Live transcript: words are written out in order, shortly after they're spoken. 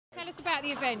about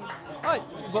the event? Right.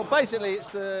 Well, basically,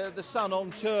 it's the Sun on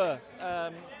tour.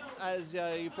 As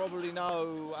you probably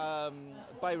know,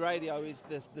 Bay Radio is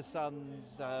the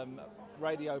Sun's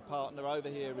radio partner over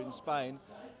here in Spain.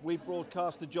 We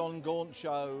broadcast the John Gaunt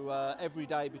show every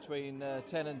day between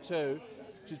 10 and 2,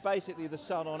 which is basically the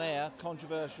Sun on air,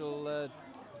 controversial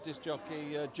disc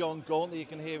jockey John Gaunt that you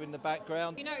can hear in the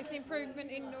background. You notice the improvement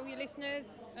in all your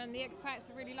listeners, and the expats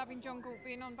are really loving John Gaunt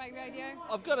being on Bay Radio?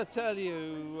 I've got to tell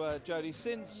you, Jody,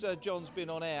 since John's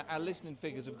been on air, our listening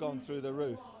figures have gone through the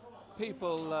roof.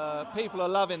 People are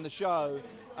loving the show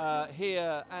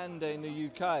here and in the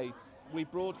UK. We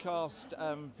broadcast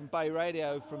from Bay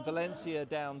Radio from Valencia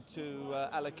down to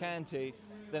Alicante.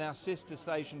 Then our sister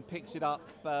station picks it up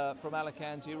from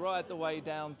Alicante right the way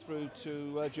down through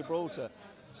to Gibraltar.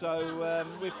 So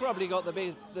we've probably got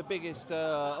the biggest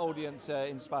audience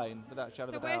in Spain, without a shadow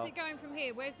of a doubt. So where's it going from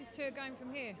here? Where's this tour going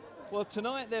from here? Well,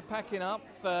 tonight they're packing up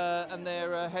and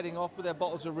they're heading off with their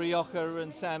bottles of Rioja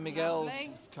and San Miguel's.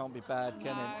 Lovely. Can't be bad,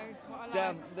 can No, it? what I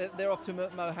Down, like. they're off to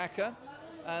Mojaca,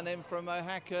 and then from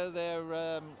Mojaca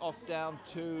they're off down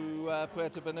to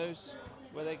Puerto Banús,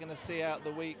 where they're going to see out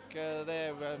the week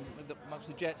there amongst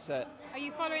the jet set. Are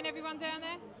you following everyone down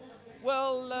there?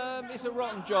 Well, it's a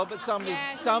rotten job, but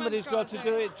somebody's got to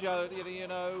do it, Joe. You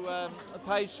know,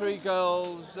 Page 3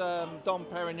 Girls, Dom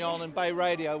Perignon and Bay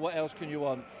Radio, what else can you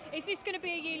want? Is this going to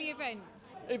be a yearly event?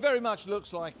 It very much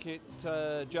looks like it,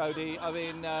 Jody. I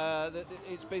mean,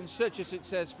 it's been such a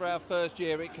success for our first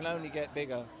year, it can only get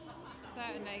bigger.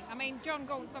 Certainly. I mean, John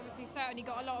Gaunt's obviously certainly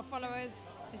got a lot of followers.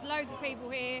 There's loads of people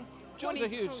here. John's a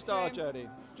huge star, Jody.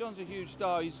 John's a huge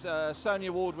star. He's a Sony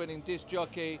Award-winning disc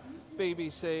jockey,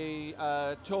 BBC,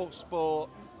 Talk Sport,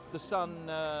 The Sun.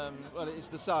 Well, it's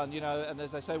The Sun, you know, and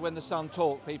as they say, when the Sun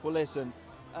talk, people listen.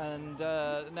 And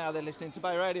now they're listening to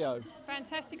Bay Radio.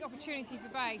 Fantastic opportunity for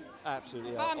Bay.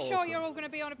 Absolutely. But I'm awesome. sure you're all going to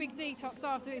be on a big detox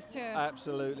after this tour.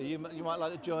 Absolutely. You might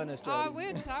like to join us, Jody. I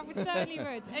would certainly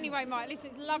would. Anyway, Mike,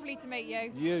 listen, it's lovely to meet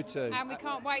you. You too. And we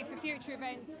can't wait for future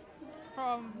events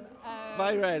from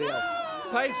Bay Radio.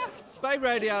 Bay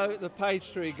Radio, the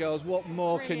Page 3 Girls, what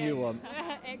more can you want?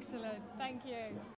 Excellent. Thank you.